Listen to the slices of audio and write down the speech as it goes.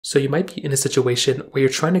So you might be in a situation where you're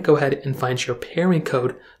trying to go ahead and find your pairing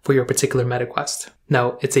code for your particular MetaQuest.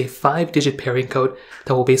 Now, it's a 5-digit pairing code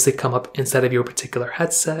that will basically come up inside of your particular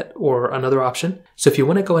headset or another option. So if you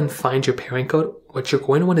want to go and find your pairing code, what you're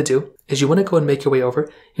going to want to do is you want to go and make your way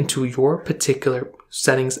over into your particular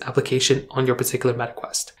settings application on your particular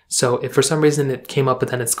MetaQuest. So if for some reason it came up but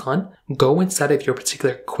then it's gone, go inside of your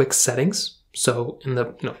particular quick settings. So in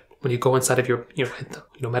the, when you go inside of your, hit the,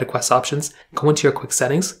 MetaQuest options, go into your quick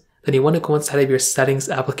settings, then you want to go inside of your settings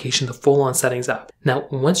application, the full-on settings app. Now,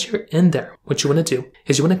 once you're in there, what you want to do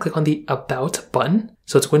is you want to click on the About button.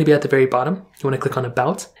 So it's going to be at the very bottom. You want to click on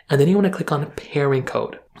About, and then you want to click on Pairing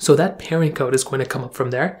Code. So that pairing code is going to come up from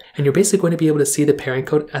there, and you're basically going to be able to see the pairing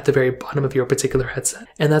code at the very bottom of your particular headset.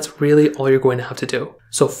 And that's really all you're going to have to do.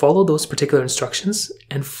 So follow those particular instructions,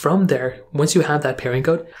 and from there, once you have that pairing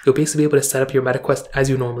code, you'll basically be able to set up your MetaQuest as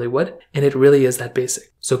you normally would, and it really is that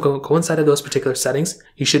basic. So go inside of those particular settings,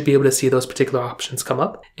 you should be able to see those particular options come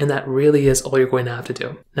up, and that really is all you're going to have to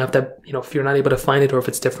do. Now, if you're not able to find it or if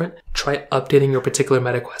it's different, try updating your particular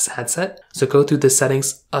MetaQuest headset. So go through the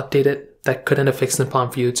settings, update it. That could end up fixing the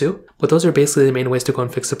problem for you too. But those are basically the main ways to go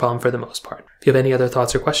and fix the problem for the most part. If you have any other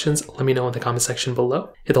thoughts or questions, let me know in the comment section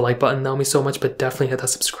below. Hit the like button, that would mean so much, but definitely hit that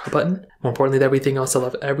subscribe button. More importantly than everything else, I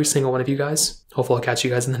love every single one of you guys. Hopefully I'll catch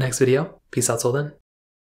you guys in the next video. Peace out till then.